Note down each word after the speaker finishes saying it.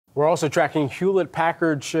We're also tracking Hewlett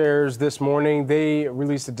Packard shares this morning. They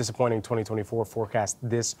released a disappointing 2024 forecast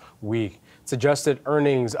this week. It's adjusted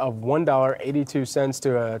earnings of $1.82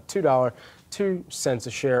 to a $2.02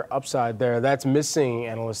 a share upside there. That's missing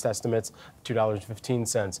analyst estimates of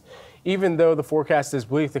 $2.15. Even though the forecast is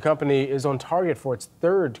bleak, the company is on target for its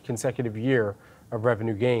third consecutive year of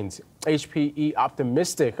revenue gains. HPE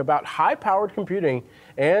optimistic about high-powered computing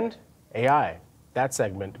and AI. That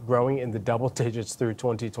segment growing in the double digits through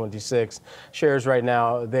 2026. Shares right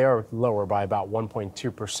now, they are lower by about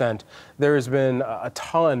 1.2%. There has been a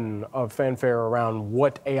ton of fanfare around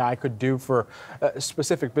what AI could do for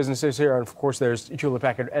specific businesses here. And of course, there's Hewlett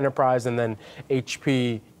Packard Enterprise and then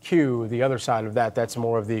HPQ, the other side of that. That's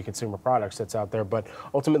more of the consumer products that's out there. But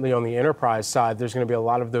ultimately on the enterprise side, there's going to be a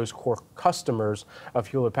lot of those core customers of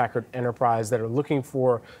Hewlett Packard Enterprise that are looking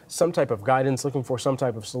for some type of guidance, looking for some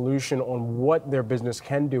type of solution on what their business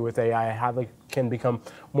can do with AI, how they can become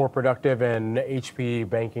more productive, and HPE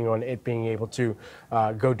banking on it being able to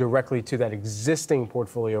go directly to that existing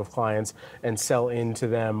portfolio of clients and sell into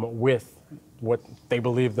them with what they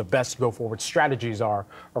believe the best go-forward strategies are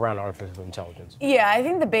around artificial intelligence. Yeah, I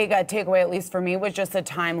think the big takeaway, at least for me, was just the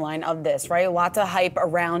timeline of this, right? Lots of hype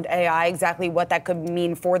around AI, exactly what that could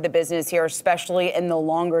mean for the business here, especially in the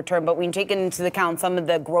longer term. But when taking into account some of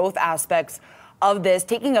the growth aspects of this,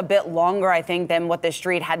 taking a bit longer, I think, than what the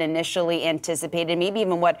street had initially anticipated, maybe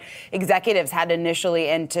even what executives had initially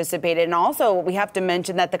anticipated. And also, we have to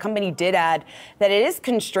mention that the company did add that it is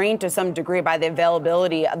constrained to some degree by the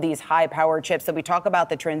availability of these high-powered chips. So we talk about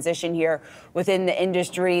the transition here within the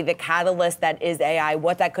industry, the catalyst that is AI,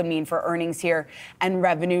 what that could mean for earnings here and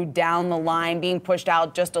revenue down the line, being pushed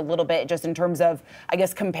out just a little bit, just in terms of, I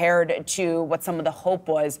guess, compared to what some of the hope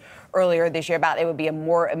was earlier this year about it would be a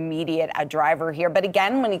more immediate driver here. But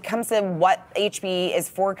again, when it comes to what HPE is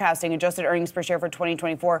forecasting, adjusted earnings per share for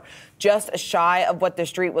 2024, just shy of what the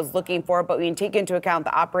street was looking for. But when you take into account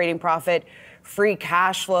the operating profit, free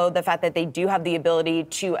cash flow, the fact that they do have the ability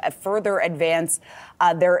to further advance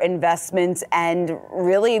their investments and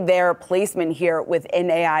really their placement here within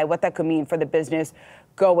AI, what that could mean for the business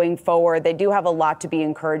going forward. They do have a lot to be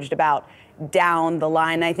encouraged about down the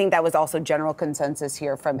line. I think that was also general consensus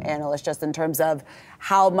here from analysts, just in terms of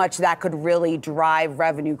how much that could really drive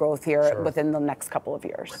revenue growth here within the next couple of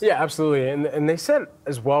years. Yeah, absolutely. And they said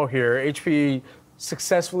as well here, HPE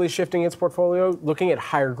successfully shifting its portfolio, looking at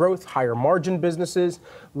higher growth, higher margin businesses,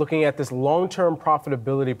 looking at this long-term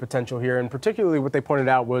profitability potential here. And particularly what they pointed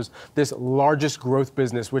out was this largest growth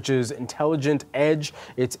business, which is Intelligent Edge.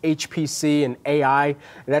 It's HPC and AI.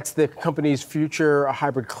 That's the company's future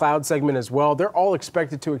hybrid cloud segment as well. They're all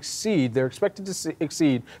expected to exceed,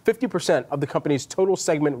 exceed 50% of the company's total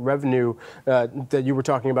segment revenue that you were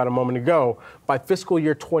talking about a moment ago by fiscal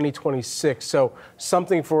year 2026. So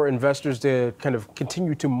something for investors to kind of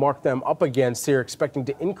continue to mark them up against here, expecting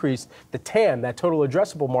to increase the TAM, that total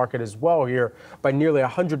addressable market as well here, by nearly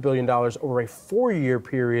 $100 billion over a 4-year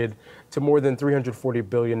period to more than $340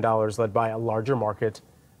 billion, led by a larger market,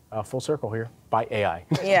 full circle here, by AI.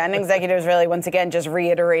 Yeah, and executives really, once again, just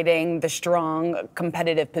reiterating the strong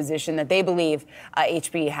competitive position that they believe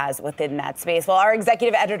HPE has within that space. Well, our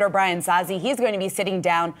executive editor, Brian Sazi, he's going to be sitting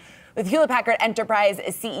down with Hewlett Packard Enterprise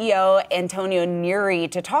CEO Antonio Neri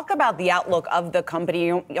to talk about the outlook of the company.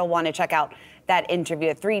 You'll want to check out that interview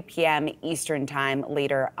at 3 p.m. Eastern Time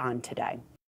later on today.